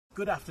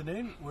Good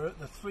afternoon. We're at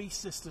the Three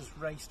Sisters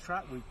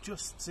racetrack. We've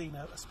just seen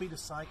a Speed of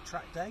Sight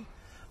track day,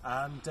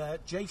 and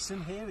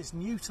Jason here is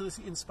new to the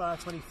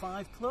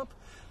Inspire25Club,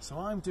 so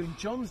I'm doing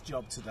John's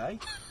job today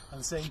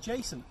and saying,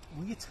 Jason,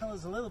 will you tell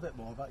us a little bit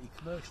more about your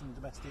commercial and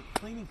domestic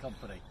cleaning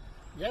company?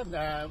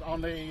 Yeah,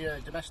 on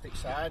the domestic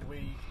side,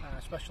 we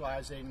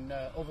specialise in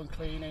oven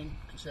cleaning,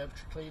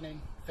 conservatory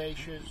cleaning,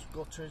 fascias,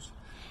 gutters,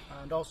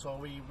 and also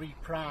we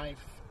reprive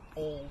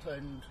old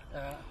and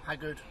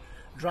haggard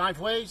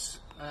driveways,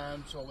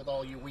 so with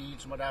all your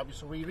weeds and what have you,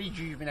 so we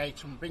rejuvenate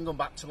them, bring them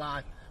back to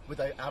life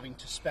without having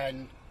to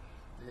spend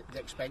the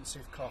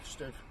expensive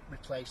cost of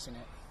replacing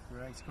it.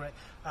 Great.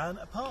 And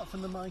apart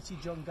from the mighty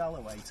John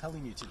Galloway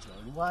telling you to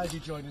join, why did you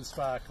join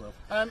Inspire Club?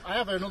 I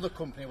have another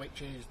company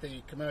which is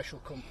the commercial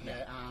company,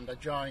 and I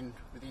joined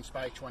with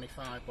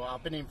Inspire25, but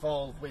I've been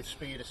involved with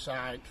Speed of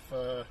Sight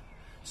for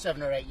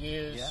 7 or 8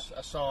 years. Yeah.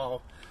 I saw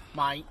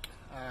Mike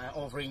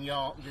over in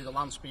York do the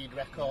land speed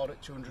record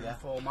at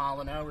 204 mile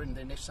an hour in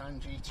the Nissan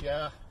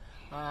GTR.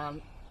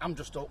 I'm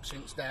just up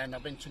since then.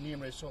 I've been to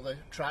numerous other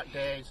track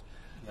days.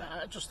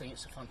 I just think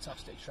it's a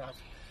fantastic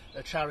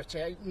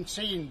charity, and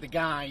seeing the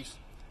guys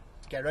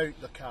get out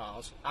the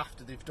cars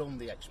after they've done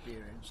the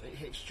experience,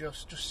 it's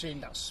just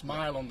seeing that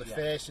smile on the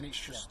face, and it's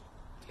just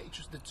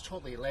they're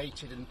totally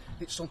elated, and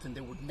it's something they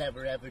would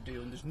never ever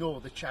do, and there's no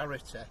other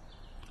charity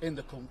in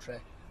the country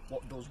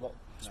what does what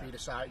Speed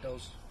of Sight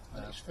does,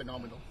 and it's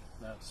phenomenal.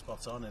 No,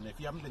 spot on. And if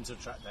you haven't been to a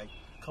track day,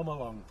 come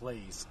along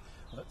please.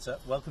 But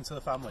welcome to the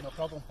family. No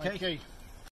problem. Thank you.